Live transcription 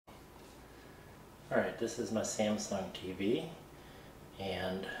Alright, this is my Samsung TV,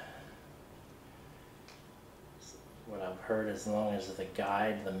 and what I've heard, as long as the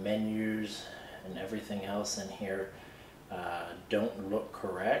guide, the menus, and everything else in here don't look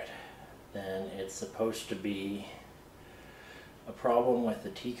correct, then it's supposed to be a problem with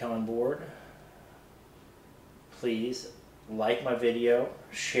the TCon board. Please like my video,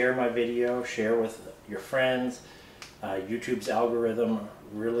 share with your friends. YouTube's algorithm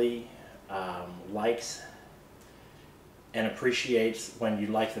really likes and appreciates when you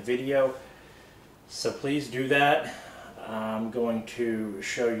like the video, so please do that. I'm going to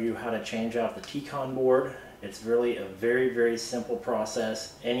show you how to change out the TCon board. It's really a very simple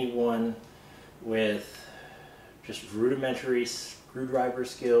process. Anyone with just rudimentary screwdriver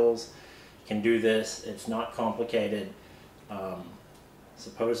skills can do this. It's not complicated.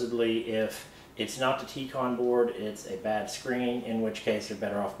 Supposedly, if it's not the TCon board, it's a bad screen, in which case you're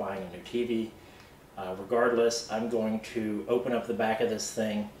better off buying a new TV. Regardless, I'm going to open up the back of this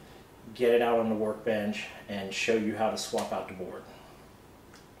thing, get it out on the workbench, and show you how to swap out the board.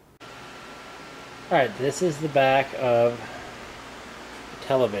 Alright, this is the back of the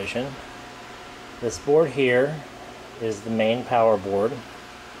television. This board here is the main power board.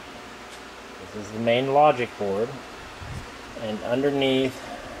 This is the main logic board. And underneath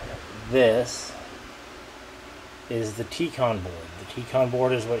this is the TCon board. The TCon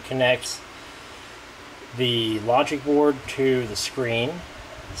board is what connects the logic board to the screen.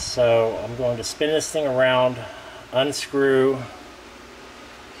 So I'm going to spin this thing around, unscrew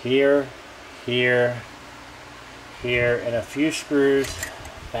here, here, and a few screws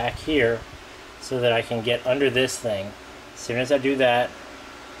back here so that I can get under this thing. As soon as I do that,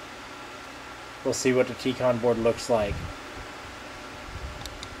 we'll see what the TCon board looks like.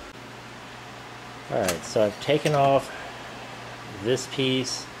 Alright, so I've taken off this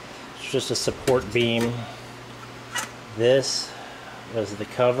piece. It's just a support beam. This was the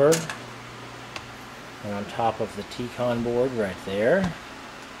cover, and on top of the TCon board right there.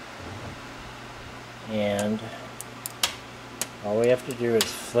 And all we have to do is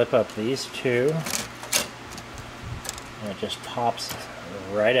flip up these two, and it just pops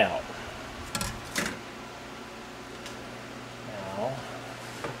right out. Now,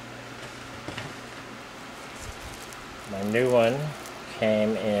 my new one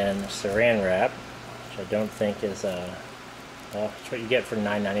came in saran wrap, which I don't think is well, that's what you get for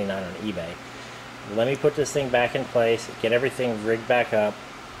 $9.99 on eBay. Let me put this thing back in place, get everything rigged back up,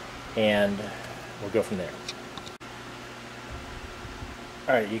 and we'll go from there.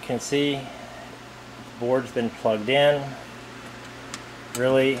 Alright, you can see the board's been plugged in.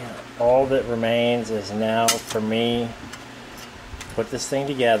 Really, all that remains is now for me to put this thing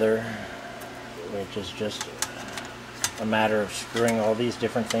together, which is just a matter of screwing all these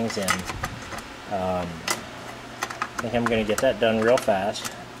different things in. I think I'm going to get that done real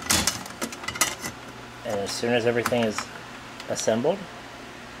fast, and as soon as everything is assembled,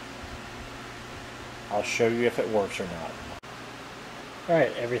 I'll show you if it works or not.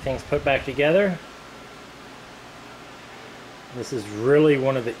 Alright, everything's put back together. This is really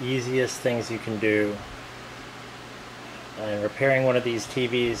one of the easiest things you can do. And repairing one of these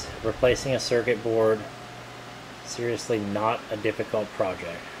TVs, replacing a circuit board, seriously not a difficult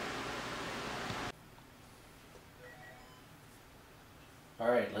project.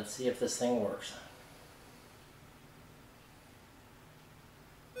 Alright, let's see if this thing works.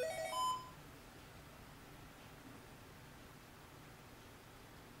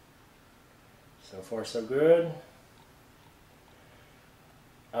 So far so good.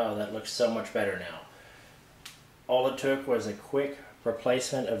 Oh, that looks so much better now. All it took was a quick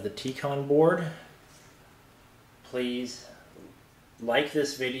replacement of the TCon board. Please like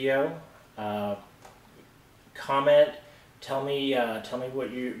this video, comment, tell me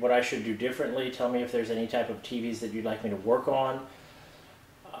what I should do differently. Tell me if there's any type of TVs that you'd like me to work on.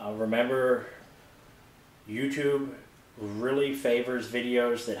 Remember, YouTube really favors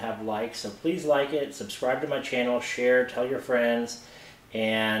videos that have likes, so please like it, subscribe to my channel, share, tell your friends.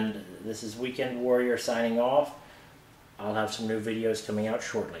 And this is Weekend Warrior signing off. I'll have some new videos coming out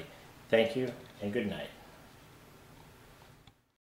shortly. Thank you and good night.